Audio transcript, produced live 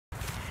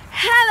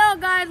Hello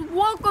guys,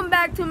 welcome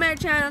back to my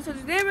channel. So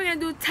today we're gonna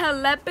do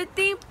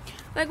telepathy.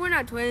 Like, we're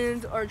not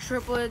twins or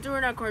triplets, we're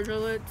not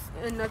quadruplets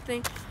and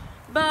nothing,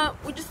 but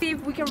we just see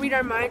if we can read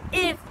our mind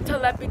if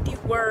telepathy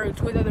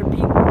works with other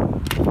people.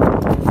 So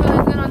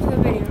let's get on to the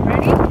video.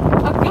 Ready?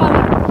 A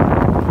color.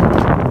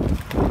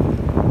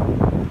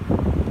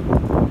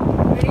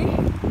 Ready?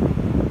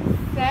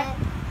 Set.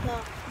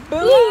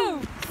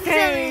 Blue.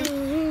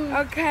 Same.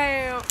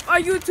 Okay.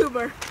 A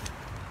YouTuber.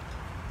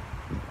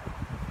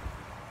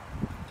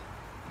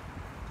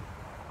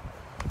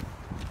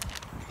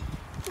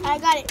 I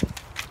got it.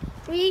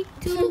 3,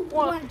 2,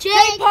 1.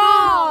 Jake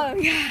Paul.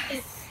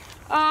 Yes.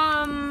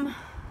 Kind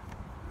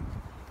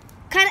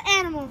of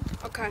animal.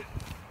 Okay.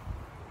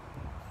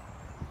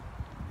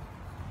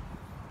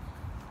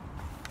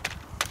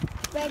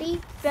 Ready,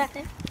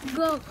 set,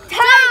 go.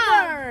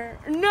 Tiger.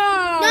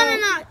 No.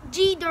 No.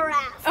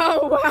 Giraffe.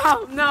 Oh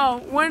wow. No.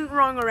 One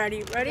wrong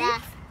already. Ready?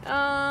 Yeah.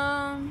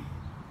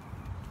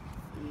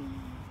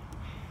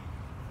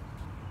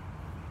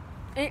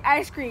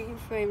 Ice cream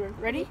flavor.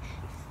 Ready?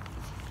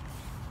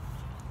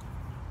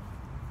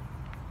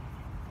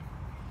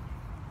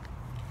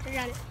 I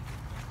got it.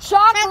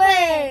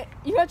 Chocolate.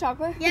 You got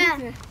chocolate?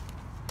 Yeah.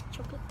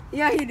 Chocolate.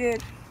 Yeah, he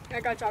did. I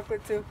got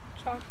chocolate too.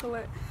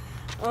 Chocolate.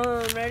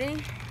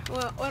 Ready?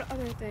 What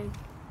other thing?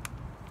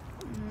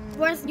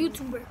 Where's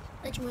YouTuber?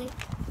 Let's wait.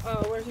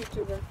 Oh, where's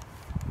YouTuber?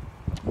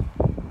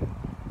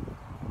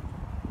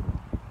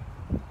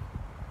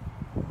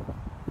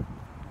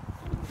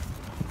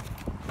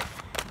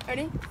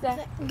 Ready?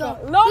 Set, go.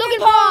 Logan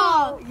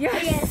Paul.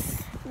 Yes.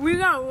 Yes. We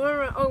got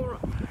one.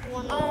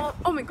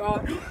 Oh my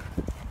God.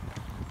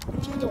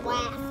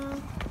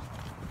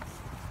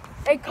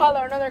 A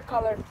color, another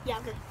color. Yeah,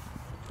 okay.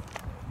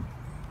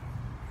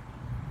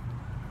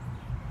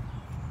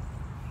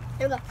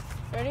 Here we go.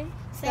 Ready?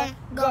 Set,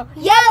 go.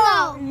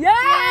 Yellow.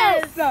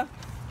 Yes.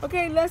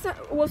 Okay,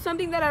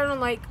 something that I don't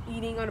like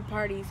eating on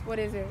parties. What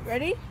is it?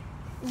 Ready?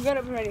 You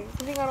gotta be ready.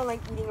 Something I don't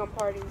like eating on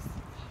parties.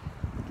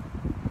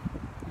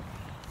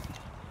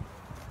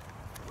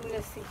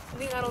 Let's see.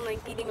 Something I don't like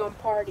eating on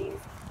parties.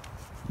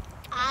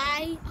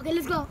 Okay,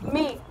 let's go.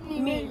 Me.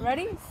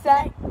 Ready?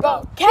 Set,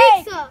 go.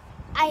 Cake. Pizza.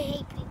 I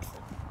hate pizza.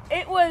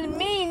 It was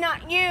me,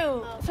 not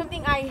you.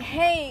 Something I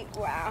hate.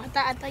 Wow.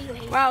 I thought you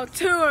hated. Wow,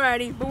 2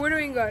 already, but we're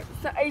doing good.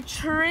 So a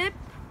trip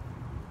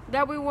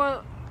that we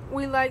want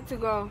to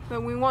go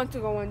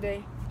one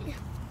day. Yeah.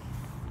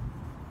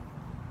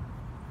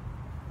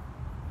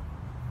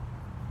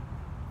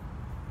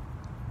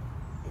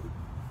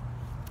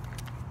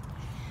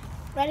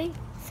 Ready,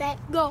 set,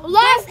 go.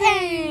 Los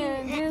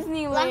Angeles.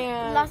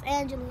 Disneyland. Los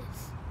Angeles.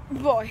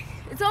 Boy,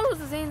 it's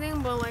almost the same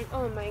thing, but like,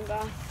 oh my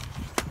God.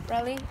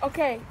 Really?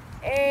 Okay.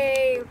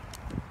 A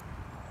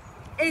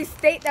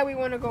state that we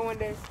want to go one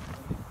day.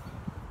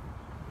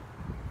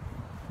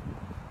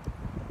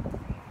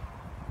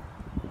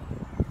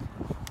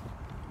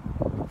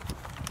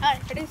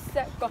 Alright, ready,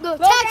 set, go. Go, Los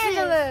Texas.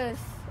 Angeles.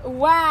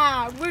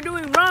 Wow, we're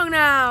doing wrong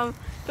now.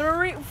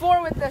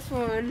 4 with this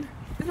one.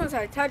 This one's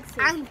like Texas.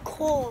 I'm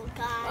cold,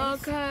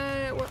 guys.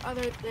 Okay, what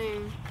other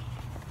thing?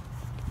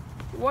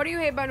 What do you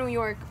hate about New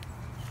York?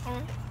 Huh?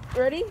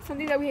 Ready?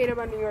 Something that we hate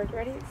about New York.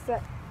 Ready,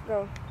 set,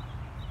 go.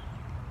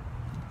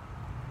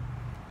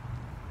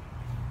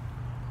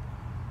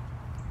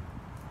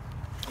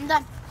 I'm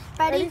done.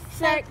 Ready,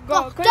 set,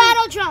 go. Come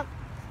Donald Trump.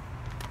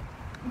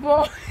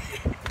 Boy.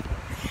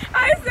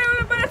 I said what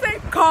I'm about to say.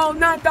 Call,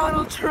 not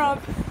Donald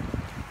Trump.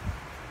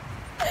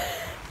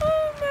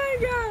 Oh my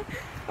God.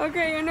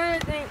 Okay, another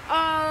thing.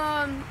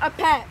 A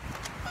pet.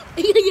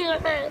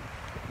 Yeah.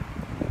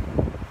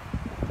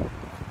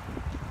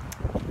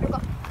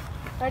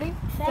 Ready?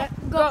 Set,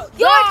 go.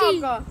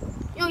 Yorkie. Dog.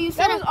 Yo, you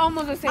said That was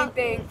almost the same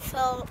thing.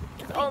 So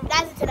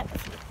that's a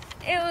telepathy.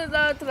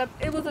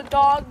 It was a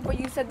dog, but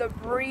you said the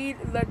breed,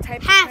 the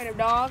type kind of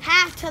dog.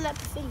 Half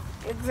telepathy.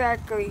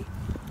 Exactly.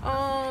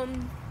 A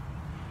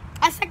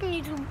second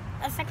YouTube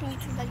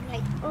that you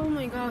hate. Oh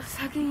my God,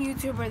 second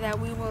YouTuber that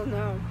we will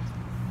know.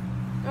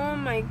 Oh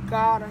my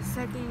God, a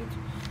second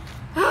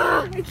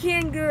YouTuber. I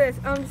can't do this.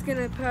 I'm just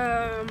gonna put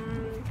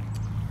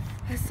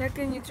a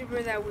second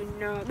YouTuber that we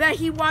know. That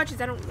he watches.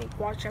 I don't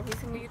watch every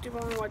single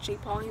YouTuber. I only watch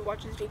Jake Paul. He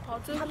watches Jake Paul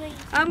too.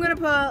 I'm gonna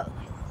put.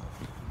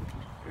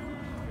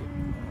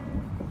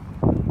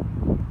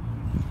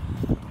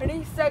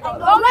 Ready, set, go.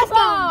 Let's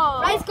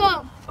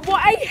go. Well,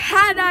 I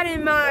had that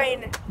in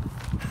mind.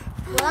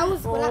 Well,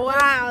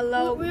 Wow,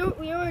 Logan.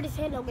 We already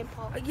said Logan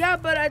Paul. Yeah,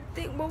 but I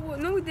think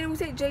no, we didn't. We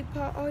said Jake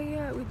Paul. Oh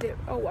yeah, we did.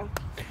 Oh wow.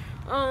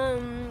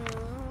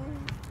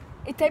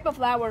 A type of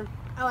flower.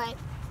 All right.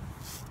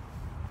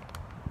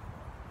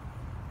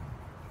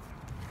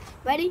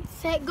 Ready,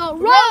 set, go.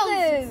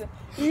 Roses.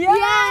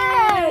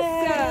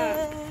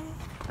 Yes.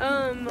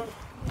 A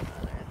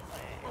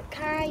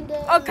kind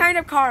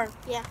of car.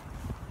 Yeah.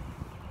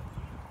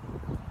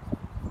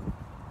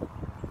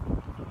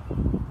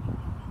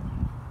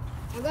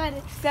 I got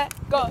it. Set,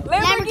 go.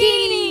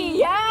 Lamborghini.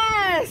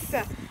 Yes.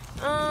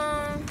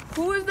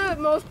 Who is the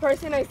most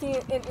person I see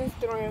in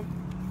Instagram?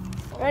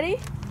 Ready?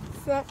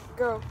 Set,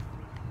 go.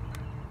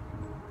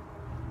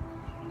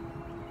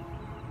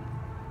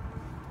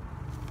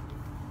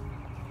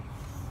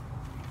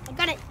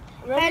 Got it.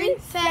 Ready,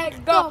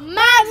 set, go.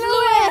 Max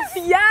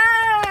Lewis.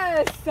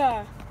 Yes.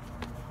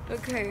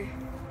 Okay.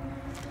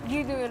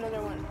 You do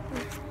another one.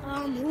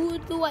 Who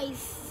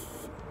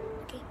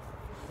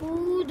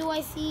do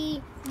I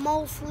see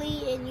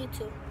mostly in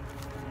YouTube?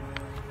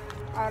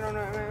 I don't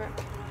know. I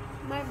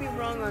might be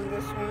wrong on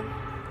this one.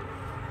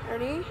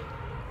 Ready?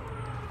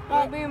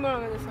 Might be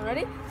wrong on this one.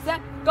 Ready? Set,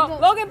 go.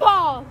 Logan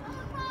Paul.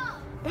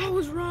 That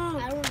was wrong.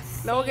 I don't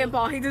see. Logan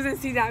Paul. He doesn't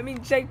see that. I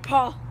mean Jake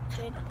Paul.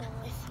 Jake Paul,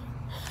 I see.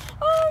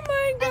 Oh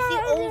my God. I see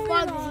old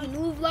vlogs. I see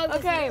new vlogs.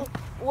 Okay.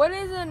 What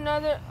is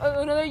another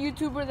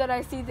YouTuber that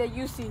I see that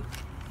you see?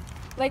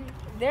 Like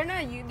they're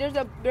not you.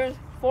 There's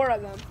 4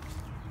 of them.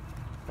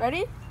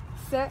 Ready?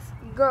 Set,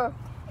 go.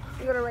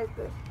 You gotta write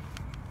this.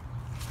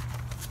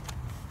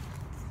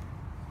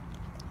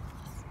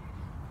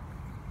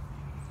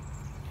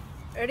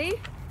 Ready?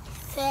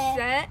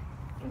 Set,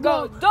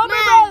 go. Dobby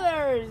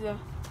Brothers.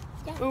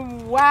 Yeah.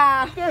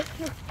 Wow.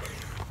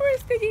 We're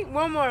sticking.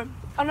 One more.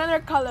 Another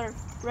color.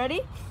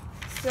 Ready?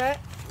 Set,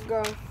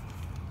 go.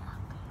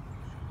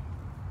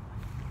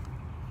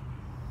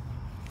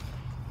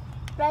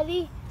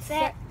 Ready,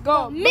 set,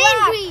 go. Mint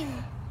Black.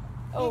 green.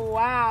 Oh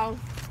wow.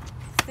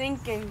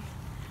 Thinking.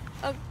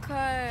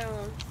 Okay. I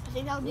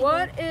think that would be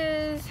What good.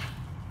 is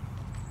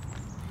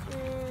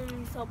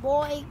So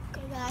boy,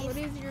 guys. what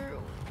is your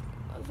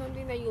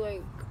something that you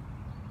like?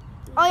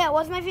 Oh yeah,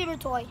 what's my favorite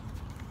toy?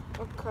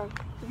 Okay.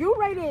 You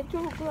write it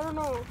too, 'cause I don't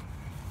know.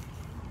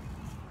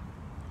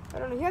 I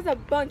don't know. He has a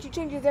bunch. He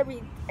changes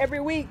every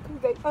week.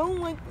 He's like, I don't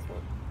like this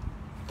one.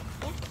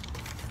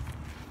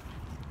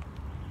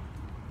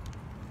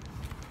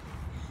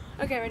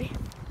 Yeah. Okay, ready?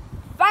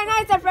 Five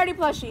Nights at Freddy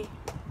plushie.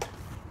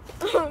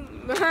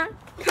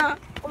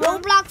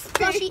 Roblox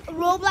plushie,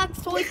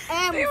 Roblox toys,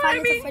 and They Five wanna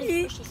Nights at be Freddy's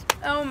me. plushies.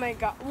 Oh my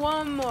God.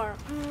 One more.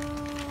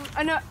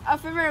 I know a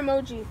favorite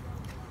emoji.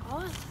 Oh.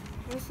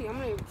 Let me see. I'm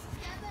gonna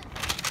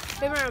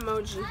favorite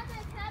emoji.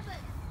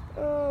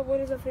 Oh, what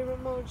is a favorite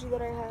emoji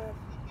that I have?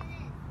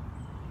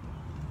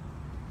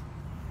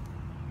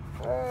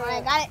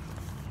 Alright, got it.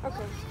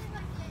 Okay.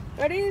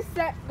 Ready,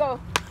 set, go.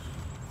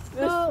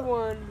 This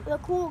one. The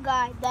cool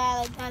guy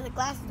that has the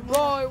glasses.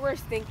 Boy, we're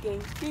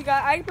stinking.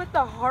 I put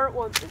the heart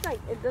one. It's like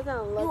it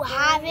doesn't look. You right.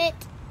 have it.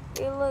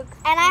 It looks.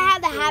 And I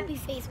have the stupid. happy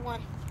face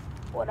one.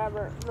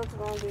 Whatever. It looks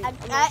ugly.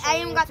 I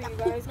even got to the you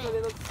guys poop because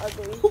it looks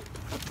ugly.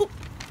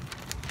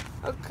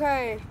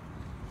 Okay.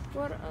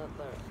 What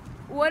other?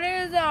 What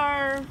is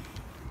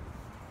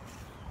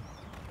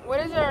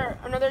our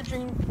another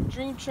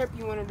dream trip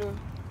you want to do?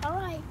 All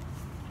right.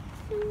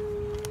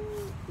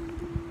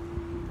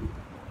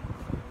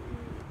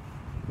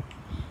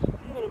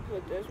 I'm gonna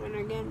put this one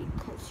again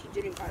because he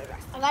didn't got it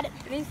last time. I got it.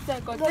 And he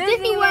said go Go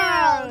Disney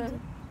World.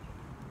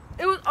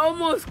 It was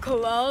almost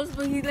close,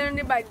 but he learned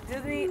it by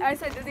Disney. I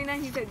said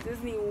Disneyland. He said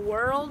Disney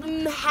World.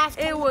 Half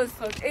It was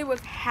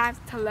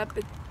half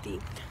telepathy.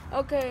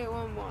 Okay,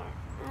 one more.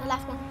 The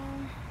last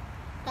one.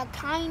 The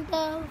kind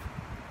of.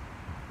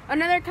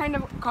 Another kind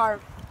of car.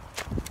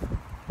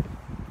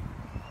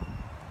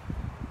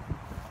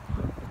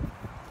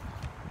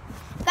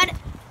 Got it.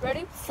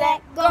 Ready,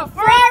 Set, go.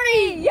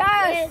 Ferrari!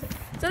 Yes!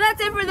 So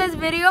that's it for this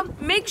video.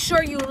 Make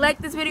sure you like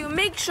this video.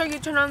 Make sure you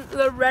turn on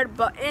the red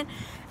button.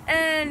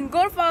 And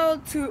go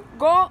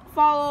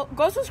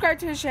subscribe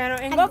to his channel.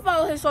 And go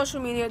follow his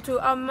social media too.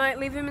 I might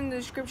leave him in the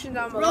description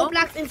down below.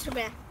 Roblox,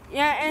 Instagram.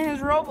 Yeah, and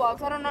his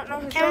Roblox. I don't know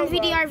his Kevin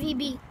Roblox.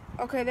 Vdr,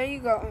 Okay, there you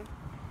go.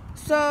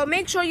 So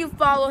make sure you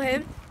follow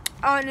him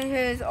on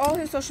all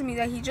his social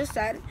media he just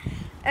said.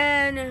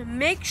 And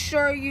make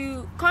sure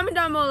you comment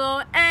down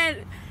below.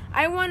 And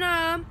I want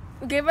to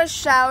give a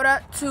shout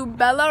out to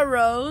Bella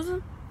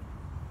Rose.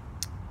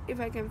 If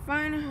I can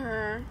find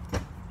her.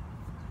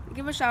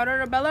 Give a shout out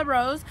to Bella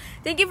Rose.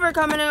 Thank you for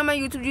commenting on my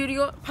YouTube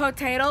video,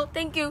 Potato.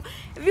 Thank you.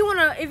 If you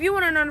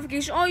want a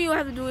notification, all you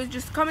have to do is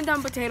just comment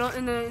down Potato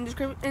in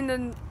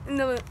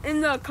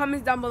the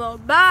comments down below.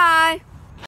 Bye.